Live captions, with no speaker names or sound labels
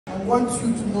want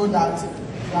you to know that you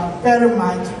are very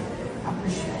much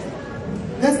appreciated.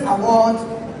 This award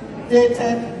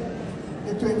dated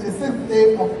the 26th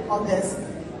day of August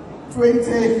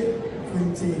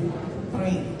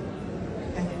 2023.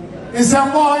 It's a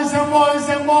more.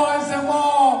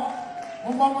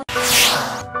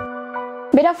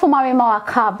 Beda for my mama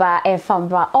kaba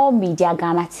from all media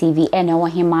Ghana TV and I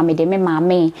want him mammy de me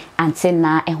mammy Auntie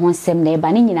Naa and one sem neighbor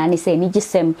ni say ni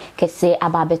gisem kese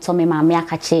ababeto me mammy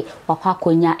akache wakwa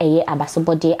konya eye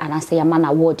abasobode and I say a man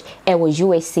award was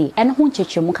USA and who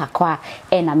chichu mukakwa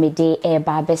and I made a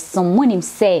babe someone him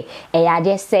say I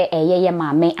just say ye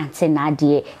mammy Auntie Naa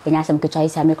dear and I some kucha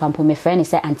is a me crampo me friend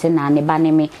say Auntie Naa ne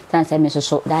bane me say me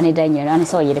so dani dan you and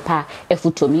so oyerepa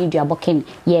Afutuo media booking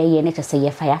ye next say ye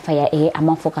fire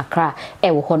amanfo kakra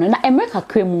ewo hono na America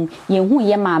kremu ye hu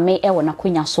ye maame ewo na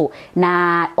konya so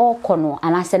na okono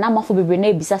anase na amanfo bebre na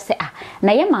ebisa se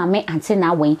na ye maame Auntie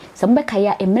Naa wen se mbeka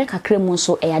ya America kremu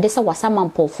so eyade se wasama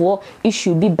mpofo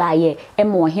issue bi baye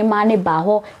emo hema ne ba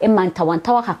ho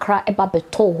emantawantawa kakra eba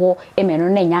beto ho emeno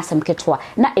na nya asem ketwa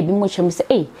na ebi mo twem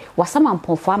se wasama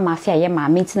mpofo amafia ye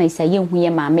maame ntina isa ye hu ye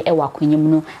maame ewo akonyem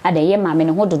no ada ye maame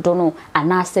ne ho dodo no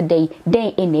anase den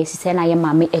ena esise na ye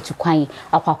maame etukwan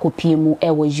akwakopie mu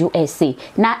ewo USA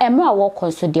na emra wo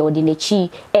konso de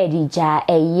odinechi edija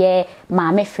eye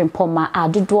maame frimpoma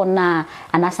adodo na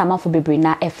anasamafo bebre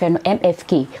na efe no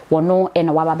MFK wono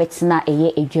ena wababetina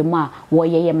eye edwemu a wo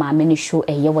ye maame ne show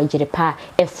eye oyerepa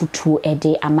Afutuo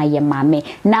ede amaye maame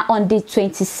na on the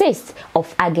 26th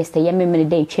of August ye memene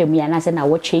day twemu ya na se na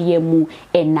wo tweye mu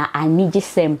ena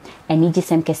anigisem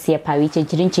kese pariche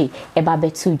girinchi eba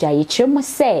betu ja ye twemu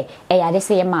se eyade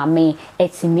se ye maame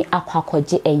etimi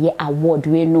akwakoje eye award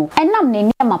we no enam ne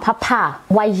niam papa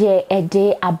waye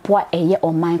ede aboa eye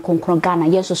oman konkron Ghana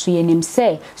yeso ye nim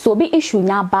se so obi issue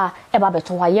nya ba eba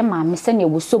beto waye maame se ne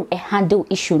wosom handle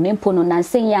issue ne mpono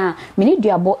nansen ya mini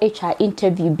duabo HR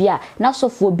interview bia na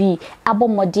sofo bi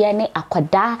abomode ne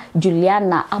akwada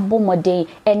Juliana abomode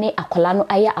ene akola no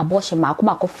aya abortion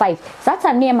mako 5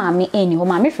 sata ne maame eni ho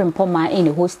maame frimpoma eni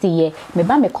host ye me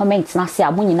ba me comment na se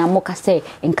amunyina moka se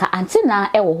nka Auntie Naa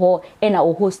ewo ho ena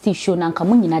o host show na nka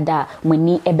munyina da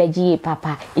mani ebeji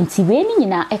papa nti we ni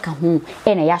nyina eka ho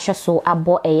ena ya hweso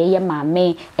abo eye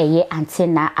maame eye Auntie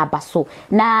Naa abaso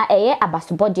na eye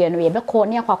abaso body no ye be ko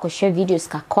ne akwa share videos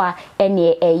kakwa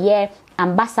ene eye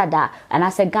ambassador and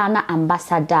as a Ghana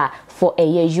ambassador for a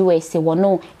USA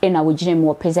wono ena wogine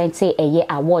mo present eye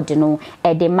award no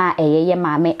edema eye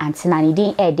maame Auntie Naa ni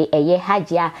din ede eye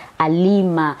Hajia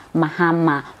Alima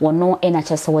Mahama wono ena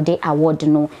chese wode award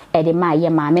no edema eye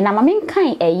maame na maame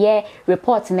kan eye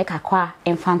report ne kakwa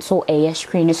enfanto eye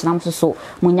screen so nam so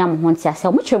munya mo honti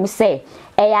ase mo twem se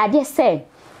eye ade se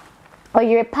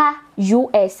oyerepa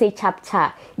USA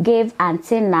chapter gave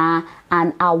Auntie Naa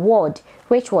an award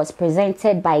which was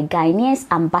presented by Ghanaian's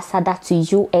ambassador to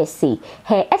USA,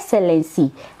 Her Excellency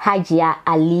Hajia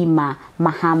Alima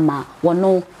Mahama.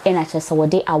 Wono ena chese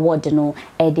wode award no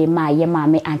ede ma ye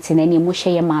maame Auntie Naa ni mo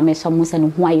hye ye maame so mo se no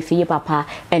ho aye fie papa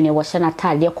ene wo hye na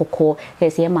tade kokko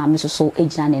se ye maame so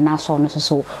ejina ne na so no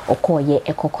so okoye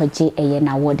ekokoje eye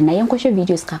na award na ye nkohwe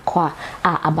videos kakwa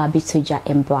ababitoja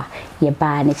embra ye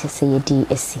ba ne chese ye di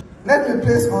esi. Let me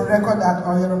place on record that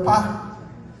oyerepa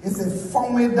is a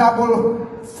formidable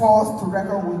force to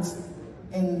reckon with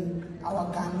in our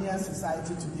Ghanaian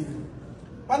society today.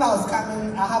 When I was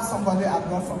coming, I had somebody I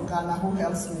brought from Ghana who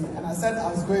helps me, and I said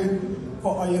I was going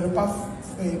for oyerepa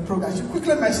program. She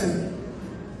quickly mentioned,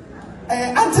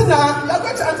 Auntie Naa, you're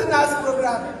going to Auntie Naa's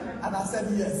program? And I said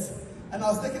yes. And I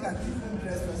was taking a different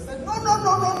dress. I said, no.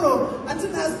 Auntie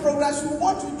Naa's program, she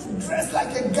want you to dress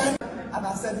like a Ghanaian. And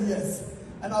I said yes.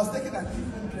 And I was taking a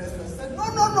different dress. I said, no.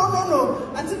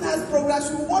 Auntie Naa's program,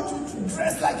 she want you to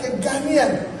dress like a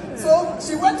Ghanaian. So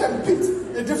she went and picked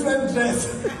a different dress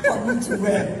for me to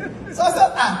wear. So I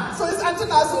said, so is Auntie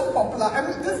Naa so popular? I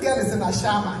mean, this girl is in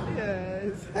Ashama.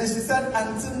 Yes. And she said,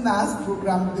 Auntie Naa's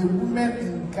program, the women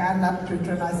in Ghana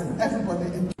patronizing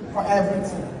everybody for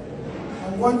everything. I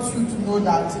want you to know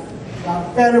that you are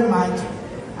very much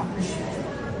appreciated.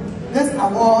 This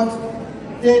award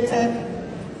dated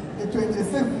the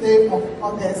 26th day of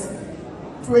August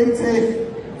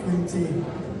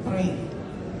 2023.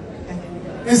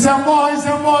 It's a more.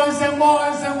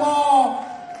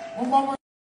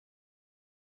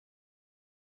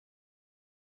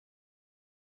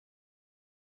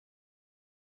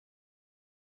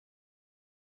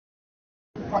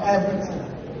 For everything.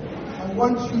 I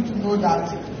want you to know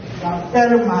that you are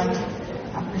very much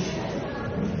appreciated.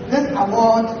 This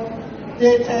award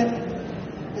dated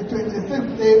the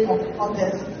 26th day of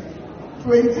August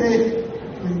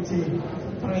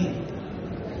 2023.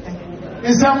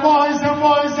 It's a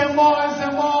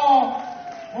more.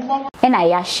 And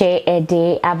I share a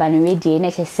day abanwedi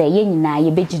necessary yina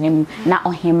ye beginning na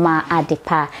ohima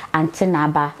adepa Auntie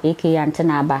Naa aka Auntie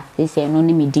Naa this year no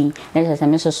nimidi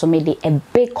necessary so made a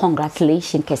big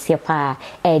congratulations kesepa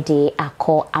e de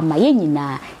akọ amaye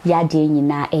nyina ya de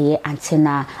nyina eye Auntie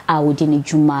Naa awodi ne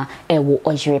dwuma e wo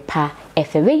oyerepa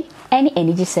efewe any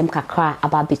energy sem kakra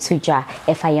about betuja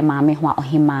if I am mame ho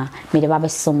ohima me de babe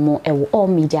somo e wo all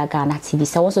media Ghana TV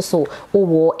so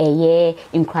wo eye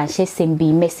nkranhye sem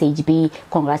bi message bi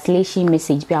congratulations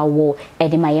message bi awo e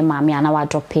de maye mame ana wa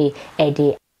drop e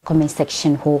de comment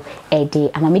section ho e de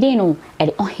amamide no e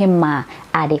de ohima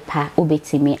adepa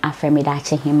obetimi afreme da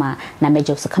che hima na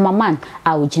mejo so kama man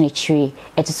a wogine chiri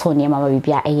e to so ne mama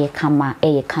bibia eye kama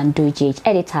eye kando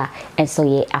editor and so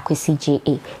ye akwesi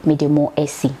JA me de mo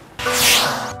esi